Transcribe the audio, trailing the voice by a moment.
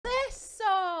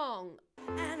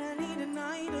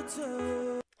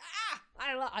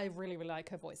I really, really like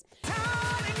her voice.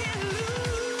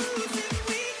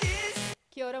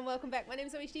 Kia ora and welcome back. My name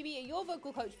is OHTV, your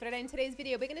vocal coach for today. In today's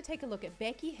video, we're going to take a look at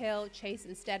Becky Hill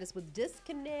chasing status with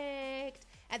Disconnect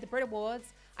at the Brit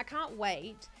Awards. I can't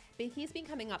wait. Becky's been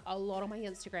coming up a lot on my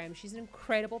Instagram. She's an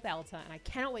incredible belter, and I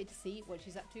cannot wait to see what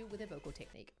she's up to with her vocal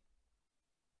technique.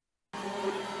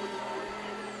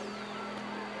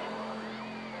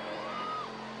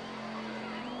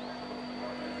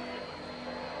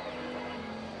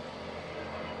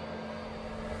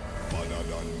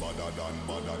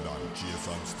 Badder than Chase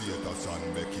and Status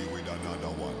and Becky with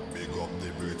another one. Big up the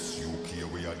Brits,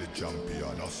 UK, we are the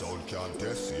champion. A sound can't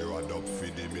test, here a dub for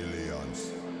the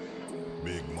millions.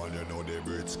 Big man, you know the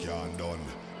Brits can't done.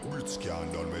 Brits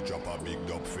can't done, we drop a big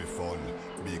dub for fun.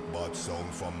 Big bad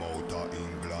sound from out of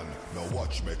England. Now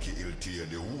watch Becky, he'll tear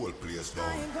the whole place down.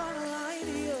 I ain't gonna lie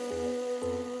to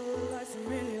you, that's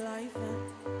really life.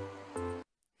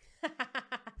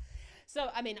 So,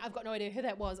 I mean, I've got no idea who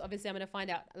that was. Obviously, I'm going to find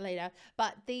out later.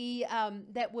 But the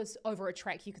that was over a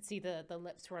track. You could see the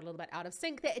lips were a little bit out of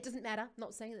sync there. It doesn't matter. I'm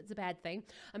not saying it's a bad thing.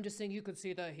 I'm just saying you could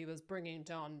see that he was bringing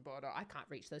down, but I can't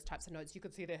reach those types of notes. You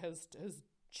could see that his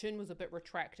chin was a bit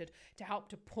retracted to help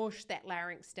to push that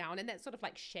larynx down. And that sort of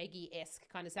like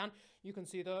Shaggy-esque kind of sound. You can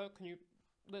see the,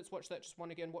 let's watch that just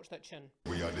one again. Watch that chin.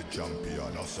 We are the champion.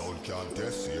 A sound can't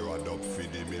test, here a dub for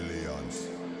the millions.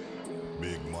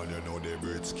 Big man, you know the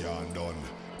Brits can't done.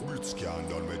 Brits can't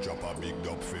done, we drop a big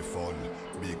dub for fun.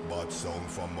 Big bad sound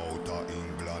from out of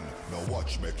England. Now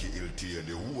watch Becky, he'll tear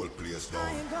the whole place down.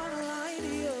 I ain't gonna lie to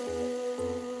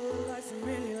you, that's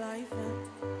really life.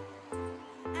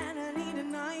 And I need a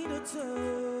night or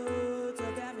two to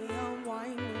get me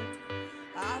unwinding.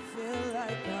 I feel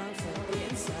like I'm so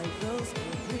inside those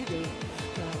every day.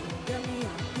 Come and get me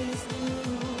on this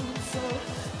mood. So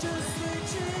just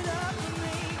switch it up for me.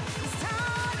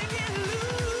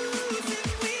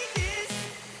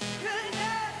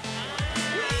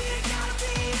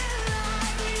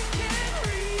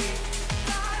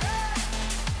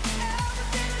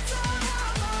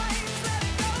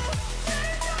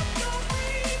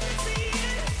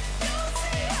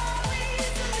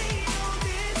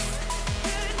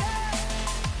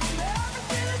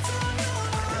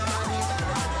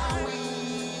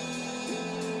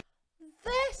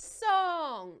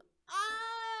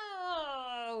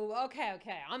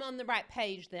 Okay, I'm on the right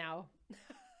page now.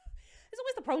 There's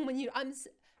always the problem when I'm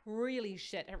really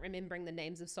shit at remembering the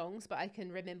names of songs, but I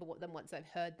can remember them once I've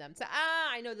heard them. So,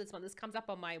 I know this one. This comes up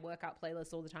on my workout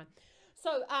playlist all the time.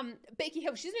 So, Becky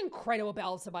Hill, she's an incredible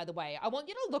belter, by the way. I want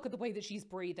you to look at the way that she's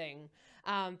breathing,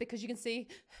 because you can see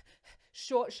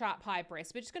short, sharp, high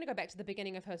breaths. We're just going to go back to the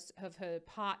beginning of her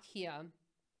part here.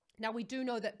 Now, we do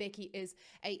know that Becky is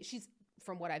she's,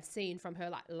 from what I've seen from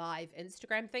her like live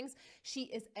Instagram things, she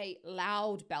is a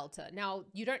loud belter. Now,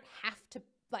 you don't have to,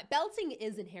 like, belting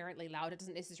is inherently loud. It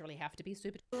doesn't necessarily have to be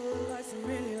super. That's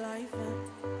really life.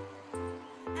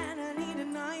 And I need a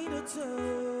night or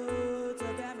two to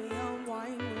get me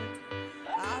unwinding.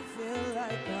 I feel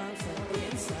like I'm so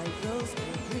inside those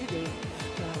every day.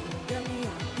 Come and get me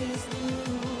on this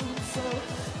mood. So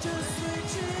just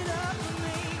switch it up for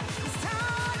me. It's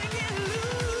time to get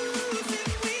loose.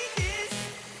 If we kiss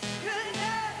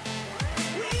goodnight,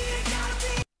 we ain't gotta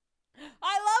be.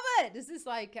 I love it. This is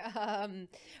like,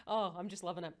 oh, I'm just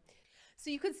loving it. So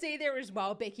you could see there as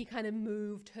well, Becky kind of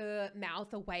moved her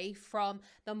mouth away from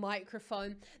the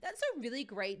microphone. That's a really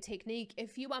great technique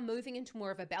if you are moving into more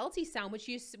of a belty sound, which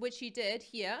you did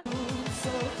here.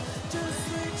 So just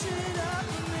switch it up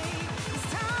for me.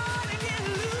 It's time to get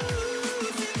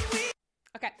loose.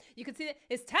 Okay, you can see that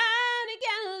it's time to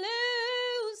get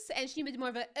loose. And she made more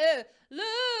of a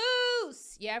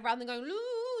loose. Yeah, rather than going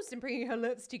loose and bringing her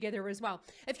lips together as well.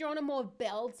 If you're on a more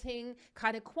belting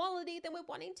kind of quality, then we're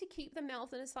wanting to keep the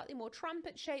mouth in a slightly more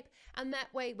trumpet shape. And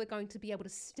that way we're going to be able to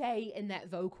stay in that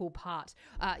vocal part,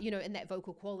 in that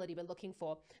vocal quality we're looking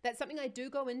for. That's something I do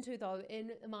go into though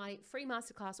in my free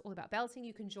masterclass all about belting.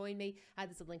 You can join me.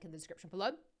 There's a link in the description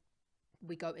below.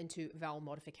 We go into vowel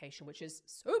modification, which is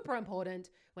super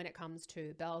important when it comes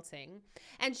to belting.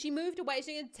 And she moved away,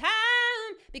 she said, time,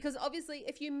 because obviously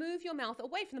if you move your mouth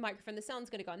away from the microphone, the sound's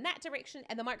gonna go in that direction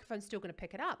and the microphone's still gonna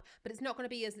pick it up, but it's not gonna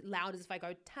be as loud as if I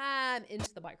go time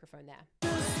into the microphone there.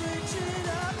 Just switch it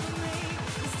up for me.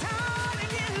 It's time to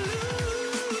get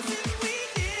loose. If we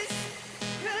kiss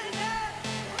goodnight,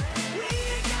 we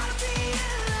ain't gotta be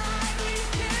alive. We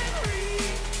can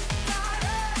restart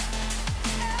it.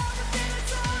 Everything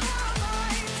that's on our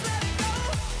minds, let it go.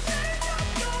 Change up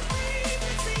your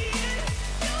frequency and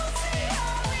you'll see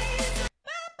how easy.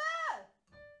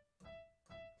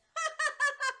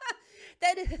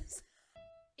 it is.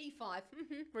 E5.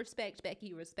 Respect,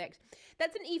 Becky, respect.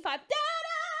 That's an E5.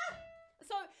 Da-da!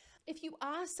 So if you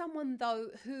are someone, though,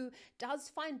 who does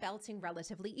find belting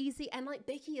relatively easy, and like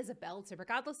Becky is a belter,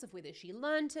 regardless of whether she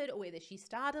learned it or whether she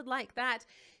started like that,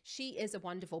 she is a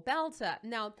wonderful belter.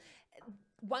 Now,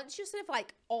 once you're sort of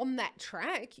like on that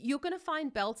track, you're going to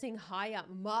find belting higher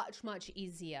much, much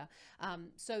easier.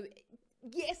 So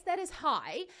yes, that is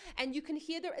high, and you can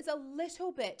hear there is a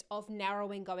little bit of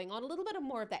narrowing going on, a little bit of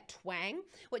more of that twang,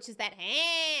 which is that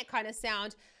kind of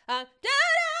sound. Da-da!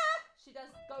 She does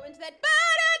go into that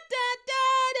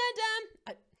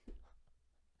ba-da-da-da-da-dum.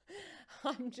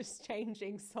 I'm just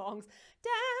changing songs.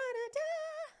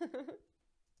 Da-da-da.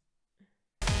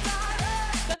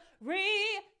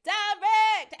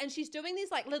 Redirect, and she's doing these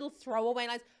like little throwaway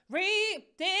lines.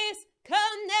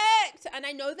 Disconnect, and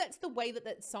I know that's the way that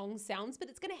that song sounds, but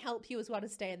it's going to help you as well to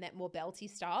stay in that more belty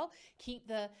style. Keep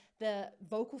the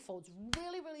vocal folds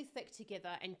really, really thick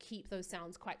together, and keep those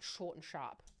sounds quite short and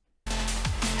sharp.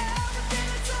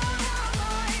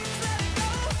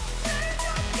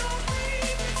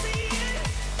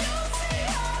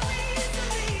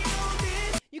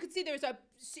 You could see there was as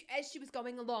she was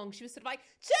going along, she was sort of like,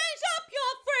 change up your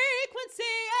frequency,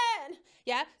 and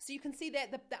yeah, so you can see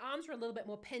that the arms are a little bit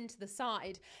more pinned to the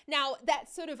side. Now, that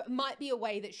sort of might be a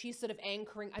way that she's sort of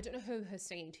anchoring. I don't know who her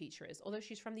singing teacher is, although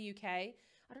she's from the UK. I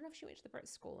don't know if she went to the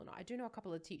BRITS school or not. I do know a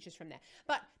couple of teachers from there.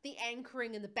 But the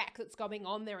anchoring in the back that's going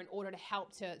on there in order to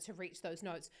help to reach those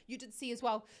notes. You did see as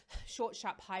well, short,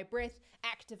 sharp, high breath,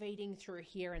 activating through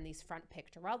here in these front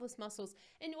pectoralis muscles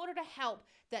in order to help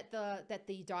that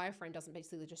the diaphragm doesn't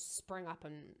basically just spring up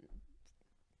and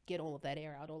get all of that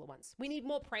air out all at once. We need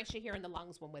more pressure here in the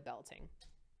lungs when we're belting.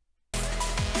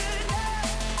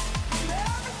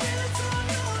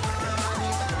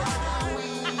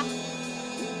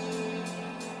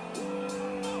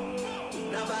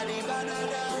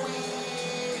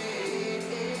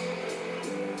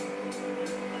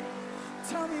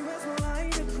 Tell me where's my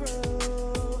line to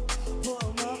crew. Pull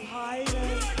 'em up higher.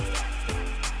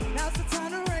 Now's the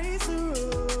time to raise the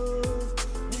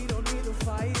roof. We don't need to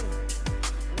fight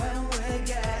when we're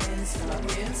getting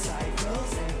stuck inside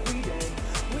clothes every day.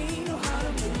 We know how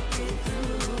to make it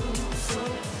through. So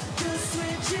just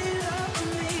switch it up for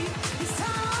me. It's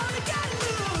time to get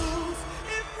loose.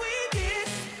 If we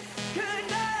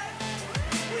disconnect,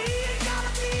 we ain't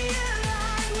gotta be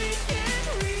aligned. We can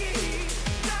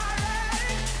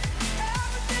redirect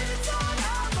everything that's on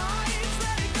our minds.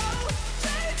 Let it go.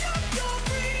 Change up your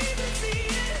frequency,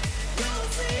 and you'll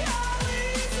see how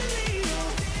easily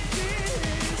you'll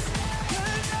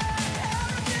disconnect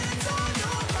everything that's on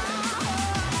your mind.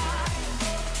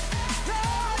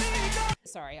 Let it go.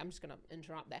 Sorry, I'm just going to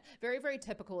interrupt there. Very, very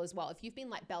typical as well. If you've been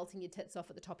like belting your tits off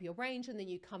at the top of your range and then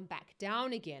you come back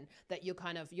down again, that you're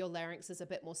your larynx is a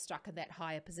bit more stuck in that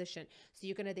higher position. So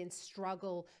you're going to then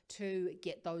struggle to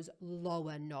get those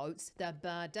lower notes, the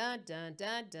ba da da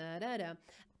da da da da.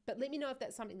 But let me know if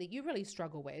that's something that you really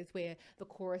struggle with, where the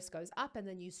chorus goes up and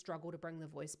then you struggle to bring the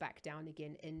voice back down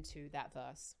again into that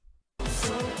verse.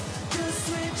 So just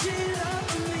switch it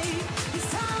up for me. It's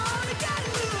time to get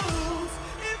loose.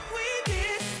 If we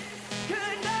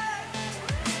disconnect,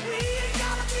 we ain't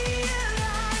gotta be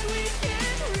aligned. We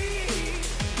can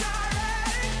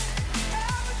redirect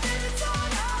everything that's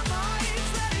on our minds.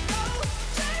 Let it go.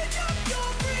 Change up your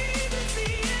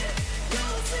frequency, and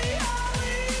you'll see how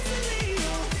easily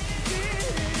you'll disconnect everything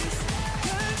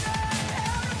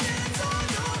that's on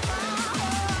your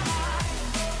mind.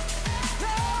 Let it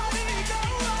go. Let it go.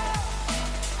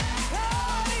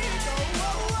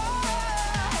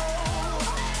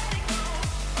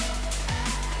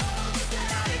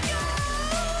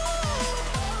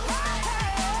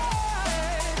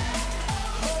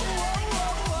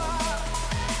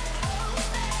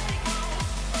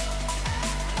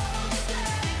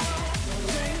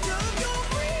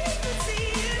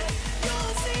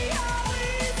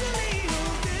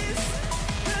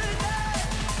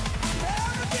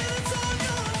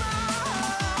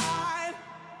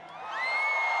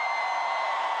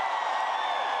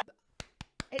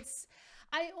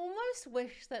 I almost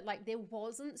wish that like there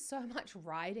wasn't so much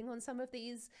riding on some of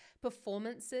these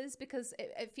performances, because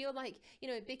I feel like, you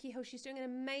know, Becky Hill, she's doing an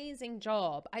amazing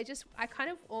job. I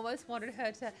kind of almost wanted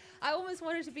her to,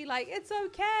 be like, it's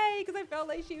okay, because I felt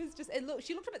like she was just,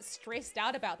 she looked a bit stressed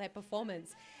out about that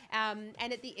performance. And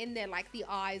at the end there, like the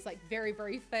eyes, like very,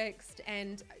 very fixed,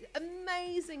 and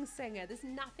amazing singer. There's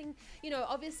nothing, you know,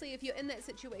 obviously if you're in that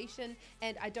situation,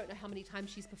 and I don't know how many times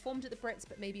she's performed at the BRITS,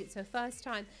 but maybe it's her first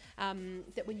time,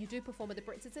 that when you do perform at the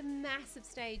BRITS, it's a massive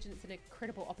stage and it's an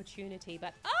incredible opportunity.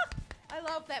 But I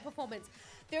love that performance.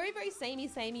 Very, very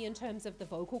samey in terms of the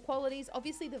vocal qualities.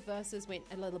 Obviously, the verses went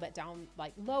a little bit down,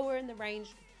 like lower in the range,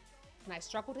 and I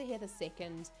struggle to hear the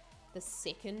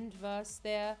second verse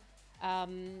there.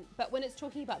 But when it's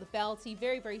talking about the belty,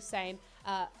 very, very same.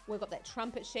 We've got that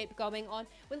trumpet shape going on.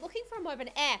 We're looking for more of an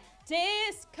air.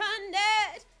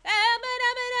 Disconnect.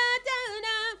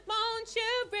 Won't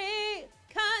you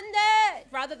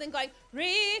reconnect? Rather than going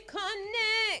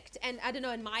reconnect. And I don't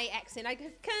know, in my accent, I go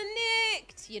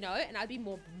connect, you know, and I'd be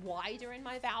more wider in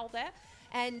my vowel there.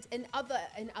 And in other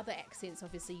accents,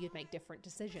 obviously, you'd make different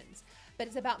decisions. But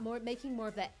it's about making more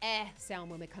of that eh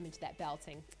sound when we're coming to that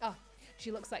belting. Oh,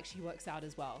 she looks like she works out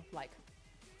as well. Like,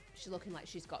 she's looking like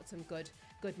she's got some good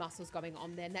muscles going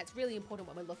on there. And that's really important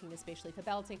when we're looking, especially for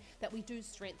belting, that we do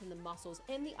strengthen the muscles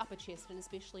in the upper chest and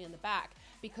especially in the back,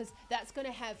 because that's going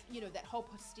to have, you know, that whole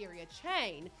posterior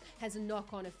chain has a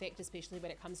knock-on effect, especially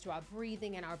when it comes to our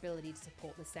breathing and our ability to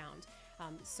support the sound.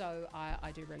 So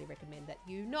I do really recommend that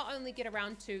you not only get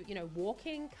around to, you know,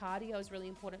 walking, cardio is really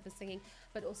important for singing,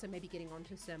 but also maybe getting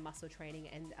onto some muscle training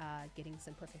and getting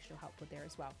some professional help with there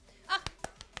as well.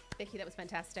 Becky, that was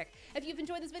fantastic. If you've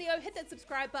enjoyed this video, hit that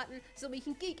subscribe button so we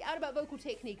can geek out about vocal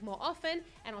technique more often,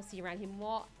 and I'll see you around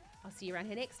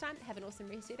here next time. Have an awesome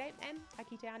rest of your day, and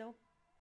taki te anō.